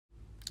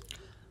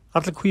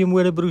Hartlik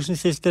goeiemôre broers en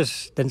susters,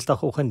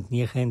 Dinsdagoggend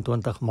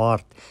 29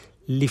 Maart,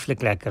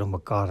 lieflik lekker om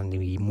mekaar in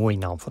die mooi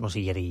naam van ons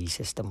Here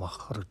Jesus te mag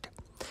groet.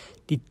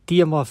 Die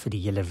tema vir die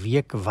hele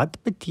week, wat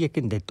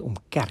beteken dit om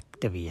kerk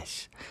te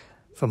wees?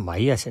 Vir my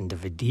as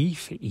individu,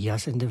 vir u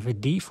as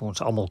individu, vir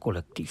ons almal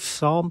kollektief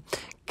saam,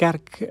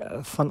 kerk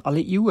van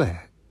alle eeue,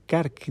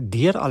 kerk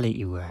deur alle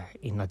eeue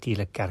en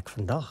natuurlik kerk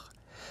vandag.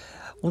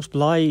 Ons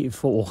blaai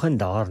vanoggend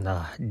daar na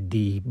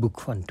die boek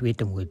van 2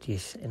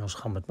 Timoteus en ons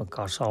gaan met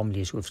mekaar saam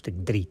lees hoofstuk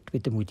 3,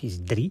 2 Timoteus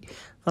 3,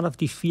 vanaf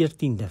die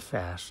 14de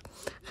vers.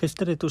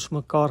 Gister het ons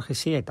mekaar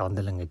gesê uit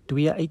Handelinge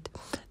 2 uit,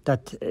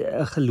 dat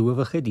 'n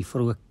gelowige, die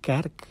vroeë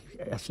kerk,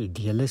 as jy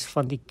deel is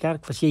van die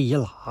kerk, was jy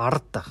heel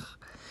hartig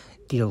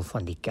deel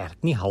van die kerk,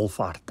 nie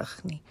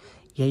halfhartig nie.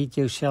 Jy het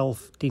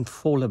jouself ten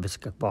volle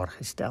beskikbaar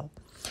gestel.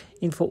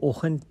 En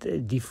vanoggend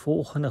die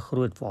volgende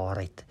groot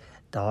waarheid,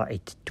 daar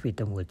uit 2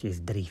 Timoteus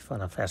 3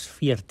 vanaf vers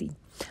 14.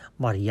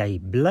 Maar jy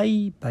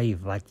bly by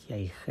wat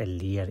jy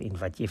geleer en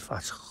wat jy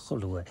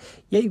vasglo.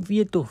 Jy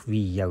weet tog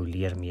wie jou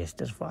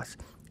leermeesters was.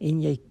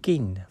 En jy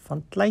ken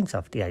van kleins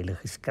af die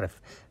Heilige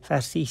Skrif.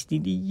 Vers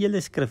 16, die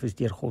hele Skrif is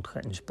deur God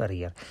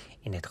geïnspireer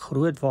en het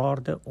groot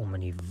waarde om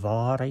in die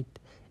waarheid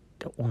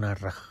te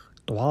onderrig,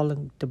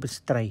 dwaling te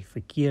bestry,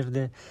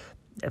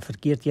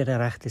 verkeerdhede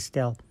reg te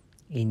stel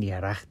en die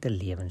regte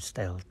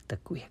lewenstyl te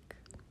kweek.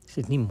 Is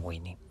dit nie mooi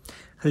nie?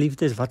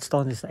 Geliefdes, wat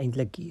staan is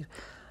eintlik hier?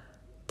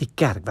 Die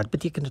kerk, wat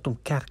beteken dit om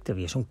kerk te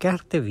wees? Om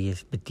kerk te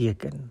wees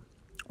beteken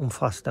om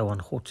vas te hou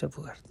aan God se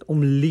woord,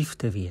 om lief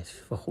te wees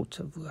vir God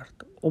se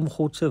woord, om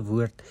God se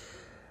woord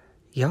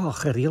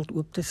gereeld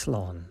oop te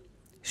slaan,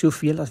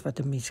 soveel as wat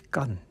 'n mens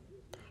kan,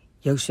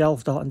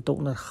 jouself daarin te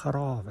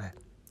ondergrawe,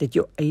 dit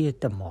jou eie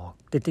te maak,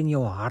 dit in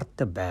jou hart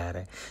te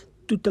bære,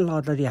 toe te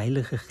laat dat die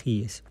Heilige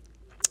Gees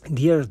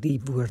deur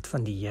die woord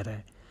van die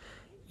Here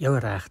jou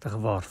regtig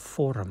waar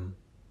vorm.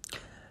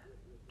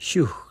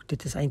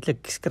 Dit is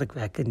eintlik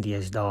skrikwekkend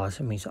deesdae as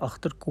 'n mens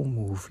agterkom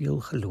hoeveel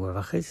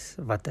gelowiges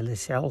wat hulle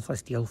self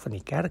as deel van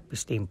die kerk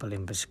bestempel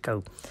en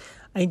beskou,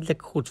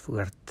 eintlik God se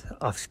woord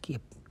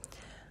afskeep.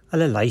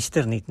 Hulle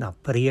luister net na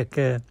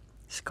preke,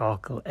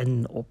 skakel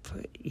in op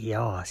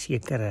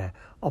sekere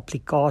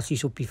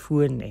applikasies op die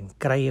foon en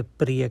kry 'n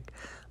preek,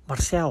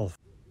 maar self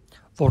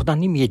word dan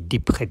nie meer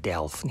diep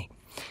gedelf nie.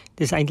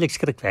 Dis eintlik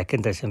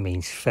skrikwekkend as 'n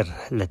mens vir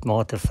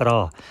lidmate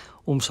vra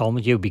om saam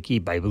met jou 'n bietjie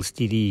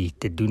Bybelstudie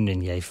te doen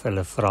en jy vir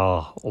hulle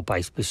vra op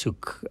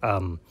huisbesoek,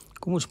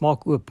 kom ons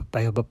maak oop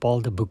by 'n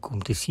bepaalde boek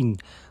om te sien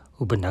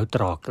hoe benoud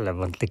raak hulle,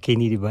 want hulle ken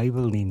nie die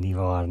Bybel nie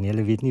waar nie,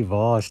 hulle weet nie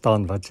waar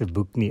staan wat se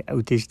boek nie,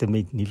 Ou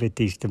Testament, Nuwe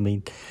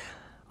Testament.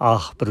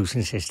 Ag, broers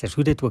en susters,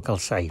 hoe dit ook al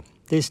sê,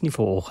 dit is nie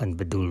vanoggend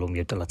bedoel om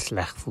jou te laat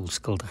sleg voel,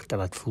 skuldig te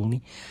laat voel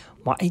nie,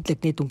 maar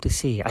eintlik net om te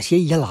sê, as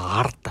jy heel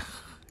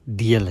hartig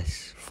deel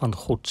is van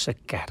God se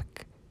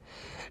kerk,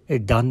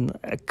 dan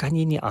kan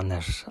jy nie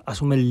anders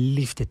as om 'n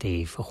liefde te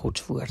hê vir God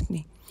se woord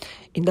nie.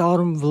 En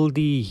daarom wil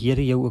die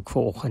Here jou ook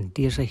vanoggend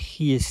deur sy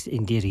Gees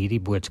en deur hierdie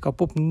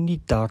boodskap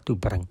opnuut daartoe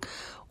bring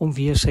om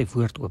weer sy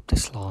woord oop te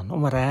slaan,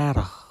 om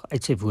regtig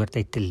uit sy woord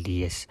uit te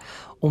lees,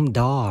 om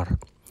daar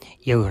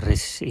jou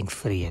rus en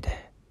vrede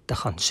te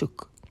gaan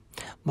soek.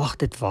 Mag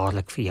dit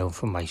waarlik vir jou en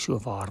vir my so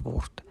waar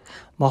word.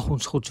 Mag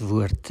ons God se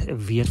woord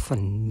weer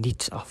van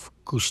niets af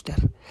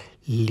koester,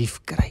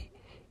 lief kry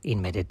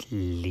en met dit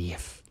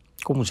leef.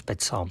 Kom ons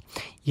bid saam.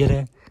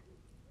 Here,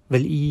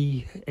 wil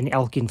u in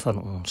elkeen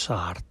van ons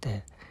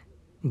harte,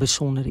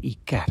 besonder u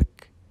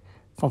kerk,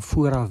 van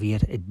vooraf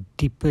weer 'n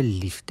diepe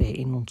liefde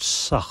en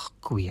ontzag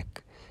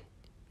kweek.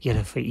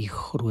 Here, vir u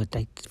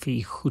grootheid, vir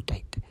u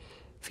goedheid,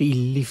 vir u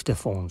liefde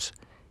vir ons.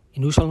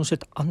 En hoe sal ons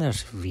dit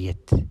anders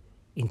weet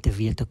en te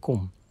wete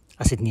kom,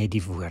 as dit nie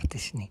die woord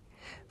is nie?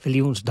 Wil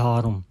u ons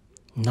daarom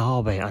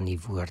naby aan die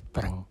woord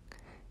bring?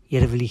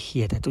 Here, wil u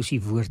gee dat ons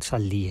die woord sal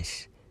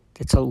lees,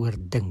 dit sal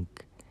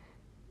oordink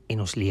en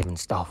ons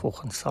lewens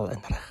daarvolgens sal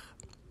inrig.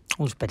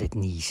 Ons bid dit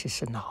in Jesus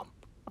se naam.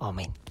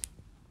 Amen.